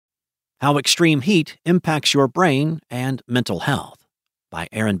How Extreme Heat Impacts Your Brain and Mental Health by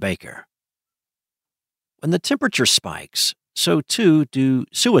Aaron Baker. When the temperature spikes, so too do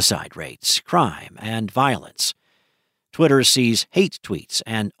suicide rates, crime, and violence. Twitter sees hate tweets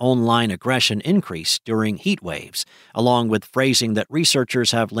and online aggression increase during heat waves, along with phrasing that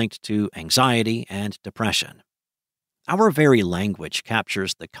researchers have linked to anxiety and depression. Our very language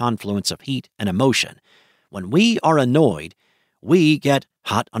captures the confluence of heat and emotion. When we are annoyed, we get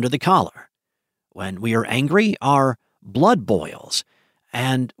hot under the collar. When we are angry, our blood boils.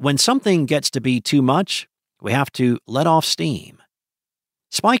 And when something gets to be too much, we have to let off steam.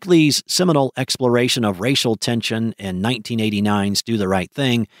 Spike Lee's seminal exploration of racial tension in 1989's Do the Right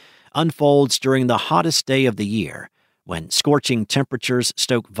Thing unfolds during the hottest day of the year, when scorching temperatures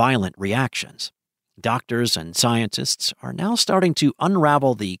stoke violent reactions. Doctors and scientists are now starting to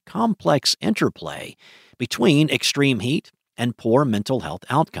unravel the complex interplay between extreme heat and poor mental health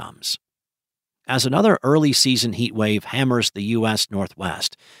outcomes. As another early-season heat wave hammers the U.S.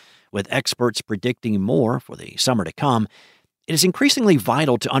 Northwest, with experts predicting more for the summer to come, it is increasingly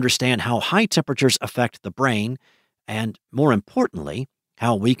vital to understand how high temperatures affect the brain and, more importantly,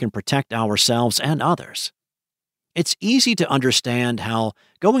 how we can protect ourselves and others. It's easy to understand how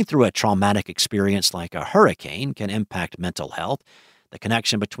going through a traumatic experience like a hurricane can impact mental health. The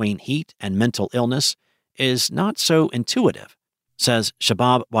connection between heat and mental illness is not so intuitive, says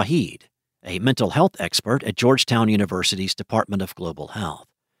Shabab Waheed, a mental health expert at Georgetown University's Department of Global Health.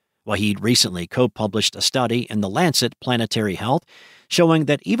 Waheed recently co-published a study in The Lancet Planetary Health showing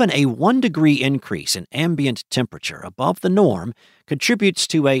that even a 1-degree increase in ambient temperature above the norm contributes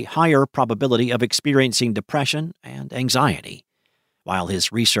to a higher probability of experiencing depression and anxiety. While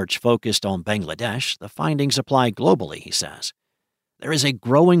his research focused on Bangladesh, the findings apply globally, he says. There is a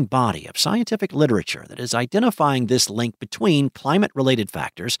growing body of scientific literature that is identifying this link between climate-related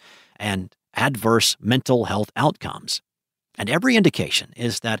factors and adverse mental health outcomes. And every indication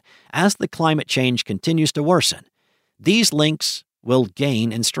is that as the climate change continues to worsen, these links will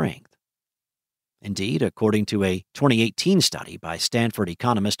gain in strength. Indeed, according to a 2018 study by Stanford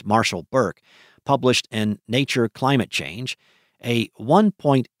economist Marshall Burke, published in Nature Climate Change, a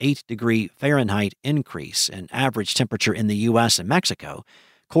 1.8 degree Fahrenheit increase in average temperature in the U.S. and Mexico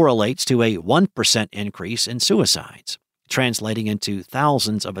correlates to a 1% increase in suicides, translating into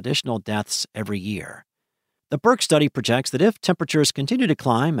thousands of additional deaths every year. The Burke study projects that if temperatures continue to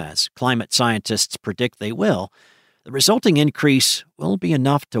climb, as climate scientists predict they will, the resulting increase will be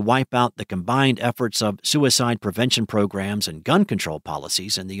enough to wipe out the combined efforts of suicide prevention programs and gun control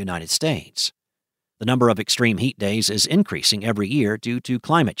policies in the United States. The number of extreme heat days is increasing every year due to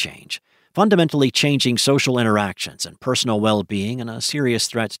climate change, fundamentally changing social interactions and personal well-being and a serious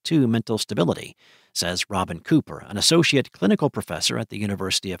threat to mental stability, says Robin Cooper, an associate clinical professor at the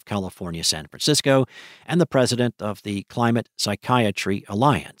University of California, San Francisco, and the president of the Climate Psychiatry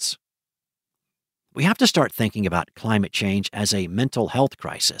Alliance. We have to start thinking about climate change as a mental health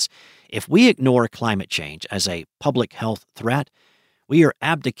crisis. If we ignore climate change as a public health threat, we are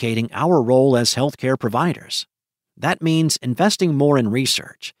abdicating our role as healthcare providers. That means investing more in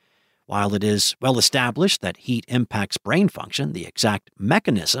research. While it is well established that heat impacts brain function, the exact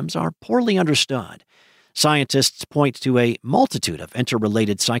mechanisms are poorly understood. Scientists point to a multitude of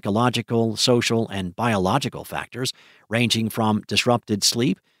interrelated psychological, social, and biological factors, ranging from disrupted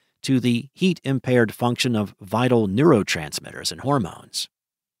sleep to the heat-impaired function of vital neurotransmitters and hormones.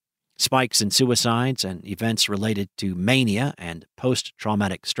 Spikes in suicides and events related to mania and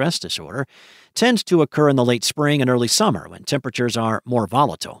post-traumatic stress disorder tend to occur in the late spring and early summer when temperatures are more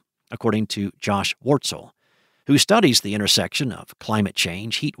volatile, according to Josh Wartzel, who studies the intersection of climate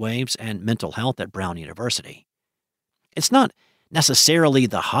change, heat waves, and mental health at Brown University. It's not necessarily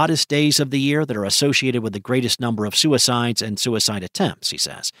the hottest days of the year that are associated with the greatest number of suicides and suicide attempts, he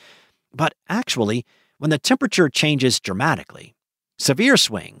says, but actually, when the temperature changes dramatically, severe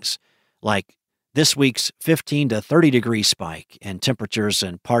swings, like this week's 15 to 30 degree spike in temperatures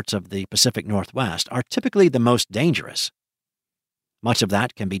in parts of the Pacific Northwest, are typically the most dangerous. Much of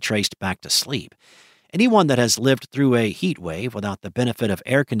that can be traced back to sleep. Anyone that has lived through a heat wave without the benefit of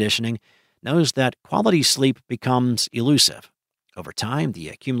air conditioning knows that quality sleep becomes elusive. Over time, the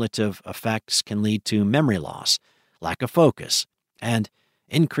accumulative effects can lead to memory loss, lack of focus, and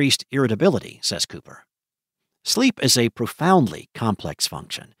increased irritability, says Cooper. Sleep is a profoundly complex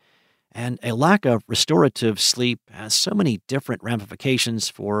function, and a lack of restorative sleep has so many different ramifications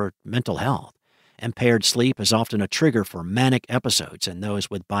for mental health. Impaired sleep is often a trigger for manic episodes in those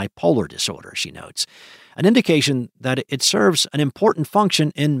with bipolar disorder, she notes, an indication that it serves an important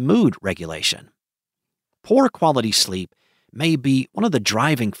function in mood regulation. Poor quality sleep may be one of the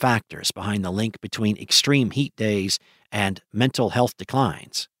driving factors behind the link between extreme heat days and mental health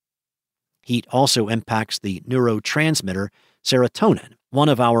declines. Heat also impacts the neurotransmitter serotonin, one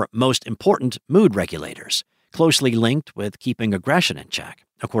of our most important mood regulators, closely linked with keeping aggression in check,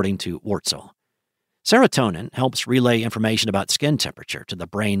 according to Wurtzel. Serotonin helps relay information about skin temperature to the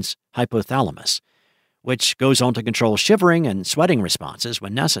brain's hypothalamus, which goes on to control shivering and sweating responses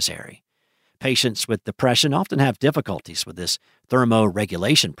when necessary. Patients with depression often have difficulties with this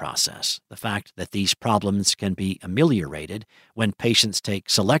thermoregulation process. The fact that these problems can be ameliorated when patients take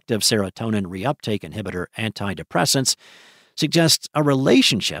selective serotonin reuptake inhibitor antidepressants suggests a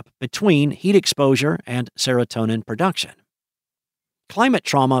relationship between heat exposure and serotonin production. Climate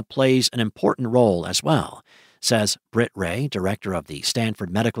trauma plays an important role as well, says Britt Ray, director of the Stanford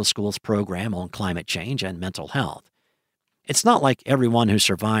Medical School's program on climate change and mental health. It's not like everyone who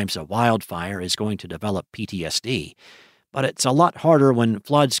survives a wildfire is going to develop PTSD, but it's a lot harder when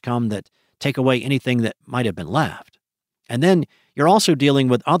floods come that take away anything that might have been left. And then you're also dealing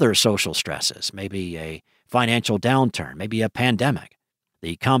with other social stresses, maybe a financial downturn, maybe a pandemic.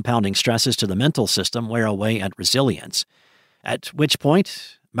 The compounding stresses to the mental system wear away at resilience, at which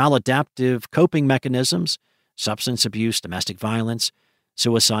point maladaptive coping mechanisms, substance abuse, domestic violence,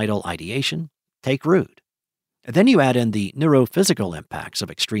 suicidal ideation, take root. Then you add in the neurophysical impacts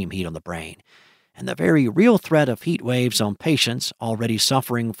of extreme heat on the brain, and the very real threat of heat waves on patients already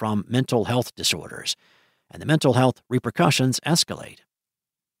suffering from mental health disorders, and the mental health repercussions escalate.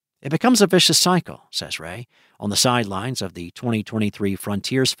 It becomes a vicious cycle, says Ray, on the sidelines of the 2023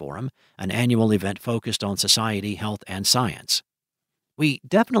 Frontiers Forum, an annual event focused on society, health, and science. We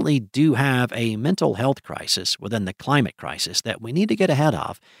definitely do have a mental health crisis within the climate crisis that we need to get ahead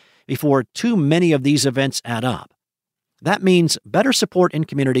of before too many of these events add up. That means better support in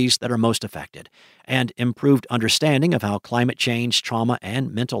communities that are most affected and improved understanding of how climate change, trauma,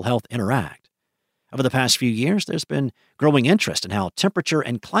 and mental health interact. Over the past few years, there's been growing interest in how temperature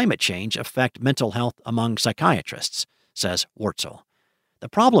and climate change affect mental health among psychiatrists, says Wurtzel. The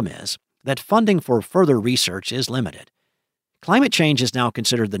problem is that funding for further research is limited. Climate change is now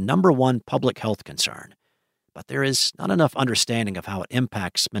considered the #1 public health concern, but there is not enough understanding of how it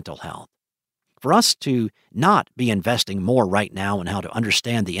impacts mental health. For us to not be investing more right now in how to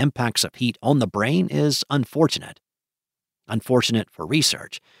understand the impacts of heat on the brain is unfortunate. Unfortunate for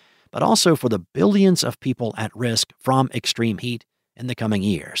research, but also for the billions of people at risk from extreme heat in the coming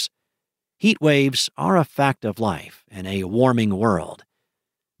years. Heat waves are a fact of life in a warming world.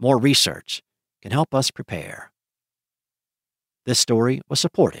 More research can help us prepare. This story was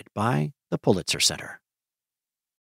supported by the Pulitzer Center.